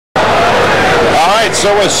right,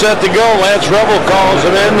 so we're set to go. Lance Revel calls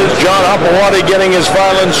it in. There's John Hopoate getting his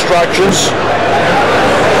final instructions.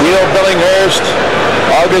 Neil Billinghurst,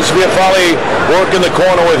 August Viafali working the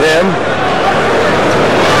corner with him.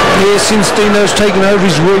 Yeah, since Dino's taken over,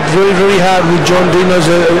 he's worked very, very hard with John. Dino's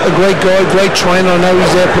a great guy, great trainer. I know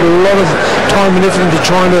he's put a lot of time and effort into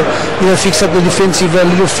trying to, fix up the defensive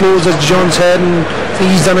little flaws that John's had, and I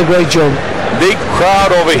think he's done a great job. Big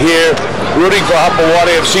crowd over here rooting for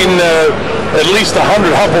Hopoate. I've seen at least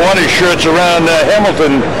 100 Hopoate shirts around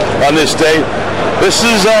Hamilton on this day. This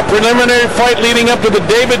is a preliminary fight leading up to the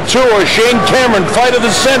David Tour, Shane Cameron, fight of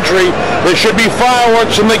the century. There should be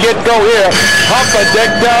fireworks from the get-go here. Hoppa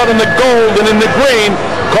decked out in the gold and in the green,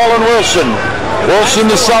 Colin Wilson. Wilson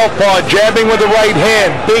the southpaw, jabbing with the right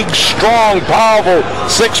hand. Big, strong, powerful,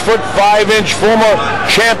 6'5" former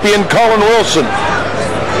champion Colin Wilson.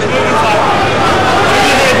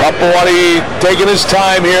 Hopoate taking his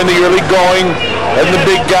time here in the early going, and the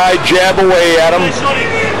big guy jab away at him.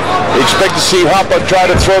 Expect to see Hoppa try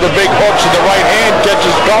to throw the big hooks in the right hand,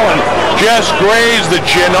 catches Colin. Just grazed the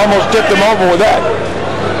chin, almost tipped him over with that.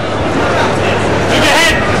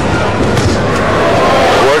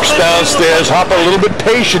 Works downstairs. Hoppa a little bit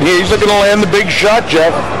patient here. He's looking to land the big shot,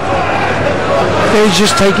 Jeff. He's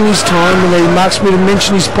just taking his time, and he marks me to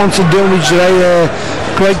mention he sponsored Delmage today, a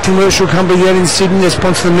great commercial company out in Sydney. They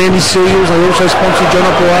sponsor the Manly Cereals. They also sponsor John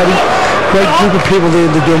Hopoate. Great group of people there,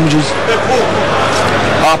 the Delmages.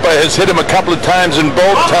 Hoppa has hit him a couple of times, and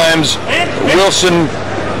both times Wilson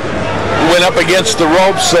went up against the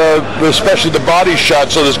ropes, especially the body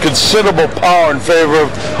shot, so there's considerable power in favor of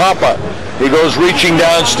Hoppa. He goes reaching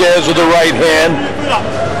downstairs with the right hand.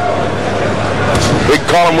 Big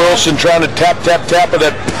Colin Wilson trying to tap with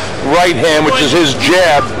that right hand, which is his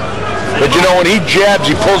jab. But when he jabs,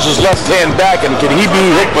 he pulls his left hand back, and can he be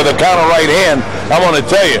hit with a counter right hand? I want to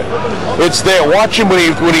tell you, it's there. Watch him when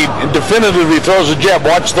he definitively throws a jab.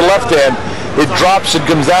 Watch the left hand. It drops and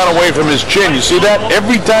comes down away from his chin. You see that?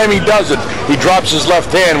 Every time he does it, he drops his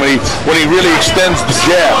left hand when he really extends the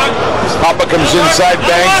jab. Hoppa comes inside,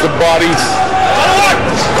 bangs the body.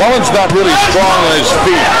 Colin's not really strong on his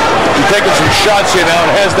feet. He's taking some shots here now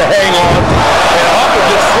and has to hang on. And Hoppa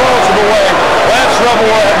just throws him away. Lance Revel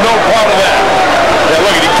will have no part of that. Yeah,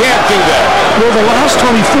 look, he can't do that. Well, the last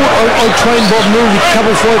time he fought, I trained Bob Mills a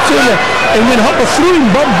couple of fights earlier, and when Hoppa threw him,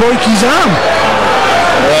 Bob broke his arm.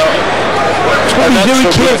 Well, he's got to be very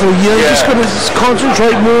careful. You just got to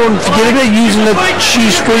concentrate more and forget about using the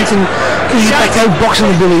sheer strength and he's back out boxing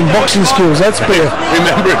ability and boxing skills. That's better.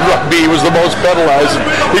 Remember, in rugby, he was the most penalized.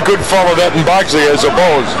 He couldn't follow that in boxing, I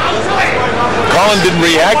suppose. Colin didn't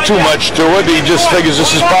react too much to it. He just figures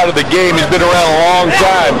this is part of the game. He's been around a long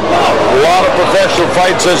time. A lot of professional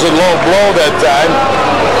fights as a low blow that time.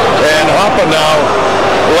 And Hoppa now,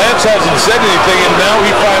 Lance hasn't said anything, and now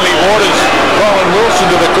he finally orders Colin Wilson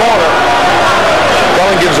to the corner.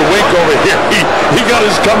 Colin gives a wink over here. He got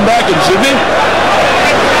his comeback in Sydney.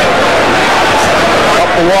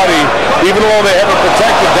 Hopoate, even though they have it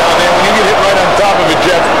protected down there, when you get hit right on top of it,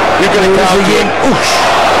 Jeff, you're going to count again.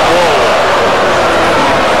 Whoa.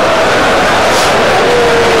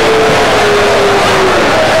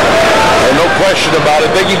 No question about it.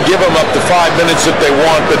 They can give him up to 5 minutes if they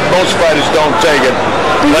want, but most fighters don't take it.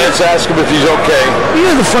 Lance asked him if he's okay.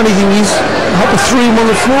 The funny thing is, Hoppa threw him on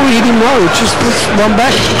the floor, he hit him low. It's just one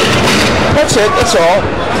back. That's it, that's all.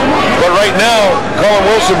 But right now, Colin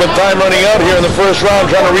Wilson, with time running out here in the first round,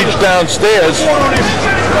 trying to reach downstairs. I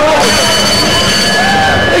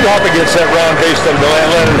think Hoppa gets that round based on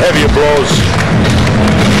landing heavier blows.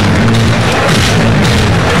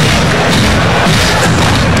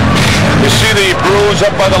 You see the bruise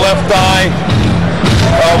up by the left eye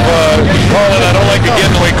of Colin. I don't like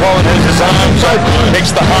again the way Colin has his arms up.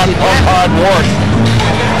 Makes the heart pump hard work.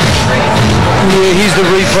 Yeah, here's the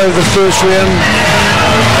replay of the first round.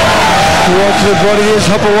 Right to the body is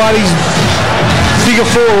Hopoate's figure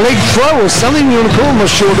four leg throw or something you want to call him. I'm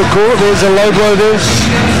not sure to call it. There's a low blow there.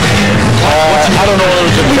 I don't know whether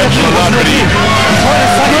it was intentional or not, but he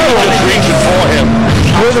was just reaching for him.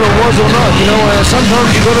 Whether it was or not,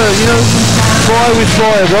 sometimes you've got to, fire with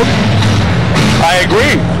fire, Bob. I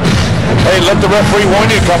agree. Hey, let the referee warn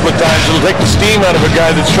you a couple of times. It'll take the steam out of a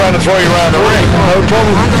guy that's trying to throw you around the ring. No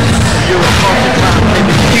problem.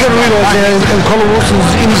 You got to realise now, and Colin Wilson's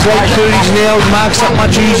in his late 30s now, marks up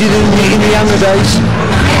much easier than in the younger days.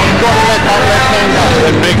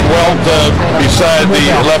 That big welt beside the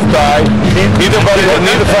left eye. Neither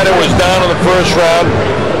fighter was down in the first round.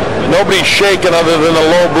 Nobody's shaken other than a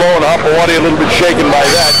low blow, and Hopoate a little bit shaken by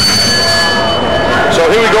that. So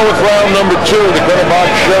here we go with round number 2. The Colonel Bob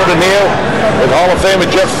Sheridan here with Hall of Famer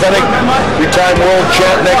Jeff Fennick, three-time world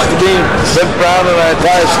champ next to me, Seth Brown and our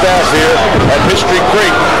entire staff here at Mystery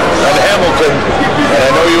Creek and Hamilton. And I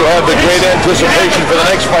know you have the great anticipation for the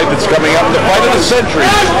next fight that's coming up, the fight of the century.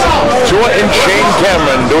 Tua and Shane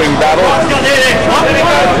Cameron doing battle.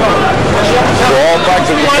 For all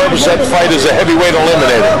practical purposes, that fight is a heavyweight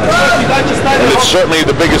eliminator. And it's certainly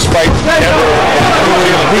the biggest fight ever.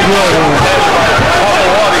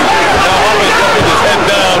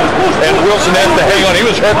 And Wilson has to hang on. He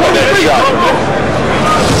was hurt by that shot.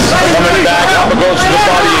 Coming back, Hopper goes to the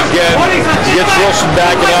body again. He gets Wilson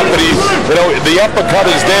backing up, but the uppercut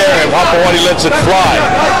is there, and Hopewadi lets it fly.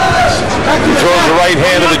 He throws the right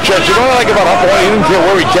hand to the chest. You know what I like about Hopewadi? He didn't care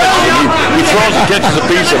where he catches it. He throws and catches a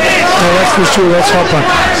piece of it. Oh, that's for sure. That's Hopper.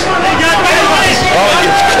 Well, he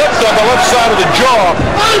gets clipped on the left side of the jaw.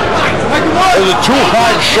 There's the 2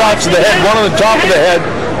 hard shots to the head, one on the top of the head.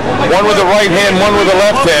 One with the right hand, one with the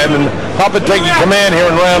left hand, and Hopper taking command here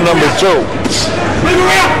in round number 2.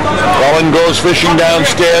 Cullen goes fishing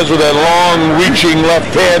downstairs with a long, reaching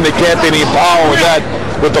left hand. There can't be any power with that,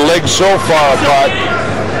 with the legs so far apart.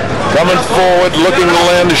 Coming forward, looking to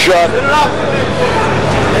land a shot.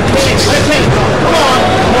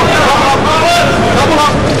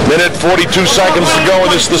 Minute 42 seconds to go,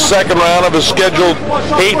 and this is the second round of a scheduled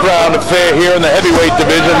 8-round affair here in the heavyweight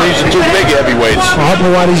division. These are 2 big heavyweights.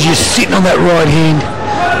 Hopewadi's just sitting on that right hand.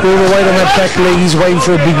 All the weight on that back leg, he's waiting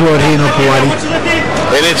for a big right hand, Hopewadi.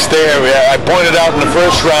 And it's there. I pointed out in the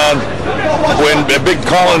first round when Big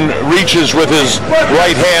Colin reaches with his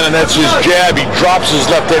right hand, and that's his jab, he drops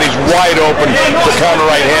his left hand. He's wide open to counter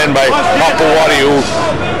right hand by Hopewadi, who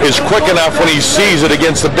is quick enough when he sees it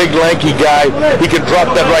against the big lanky guy. He can drop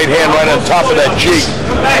that right hand right on top of that cheek.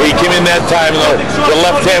 He came in that time, the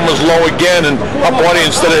left hand was low again, and Hopewadi,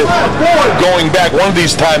 instead of going back one of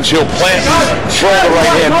these times, he'll plant and throw the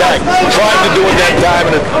right hand back. Tried to do it that time,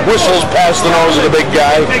 and it whistles past the nose of the big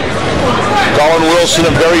guy. Colin Wilson,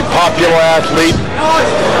 a very popular athlete,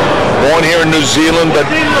 born here in New Zealand, but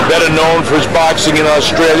better known for his boxing in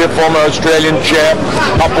Australia, former Australian champ.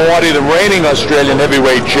 Hopewadi, the reigning Australian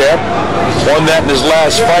heavyweight champ, won that in his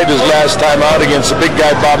last fight, his last time out against the big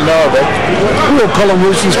guy Bob Marovic. Well, Colin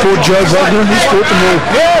Wilson's fought Joe Wagner. He's fought them all.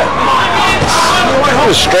 Yeah.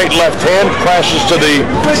 A straight left hand crashes to the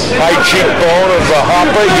high cheekbone of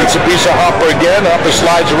Hopper. He gets a piece of Hopper again. Hopper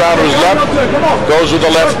slides around to his left, goes with the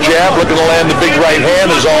left jab, looking to land the big right hand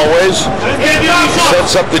as always.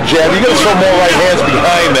 Sets up the jab. You got to throw more right hands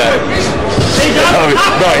behind that.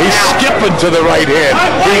 No, he's skipping to the right hand.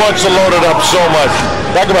 He wants to load it up so much.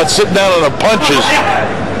 Talk about sitting down on the punches.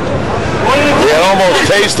 Yeah, it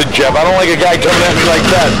almost tasted, Jeff. I don't like a guy coming at me like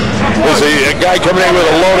that. There's a guy coming in with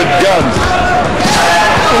a loaded gun.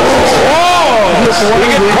 Whoa! He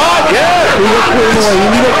get caught, yeah! He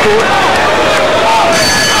got caught.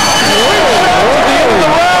 At the end of the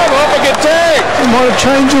round, Hopper get tagged. He might have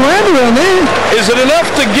changed around there. Is it enough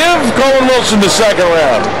to give Colin Wilson the second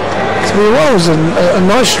round? Well, it was a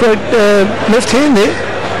nice straight left hand there.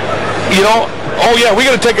 You know, oh yeah, we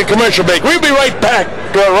got to take a commercial break. We'll be right back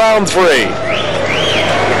to round 3.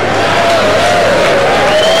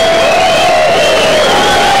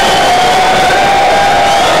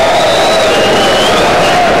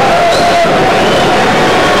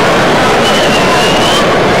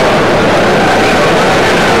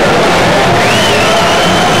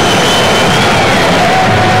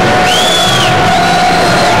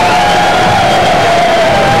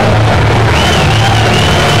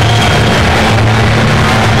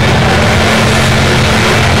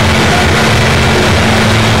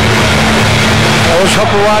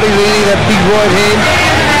 Hopewadi leading that big right hand.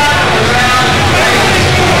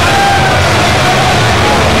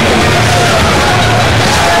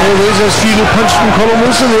 Oh, there's those few little punches from Colin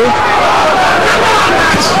Wilson there.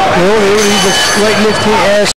 Oh, there it is, a great left hand.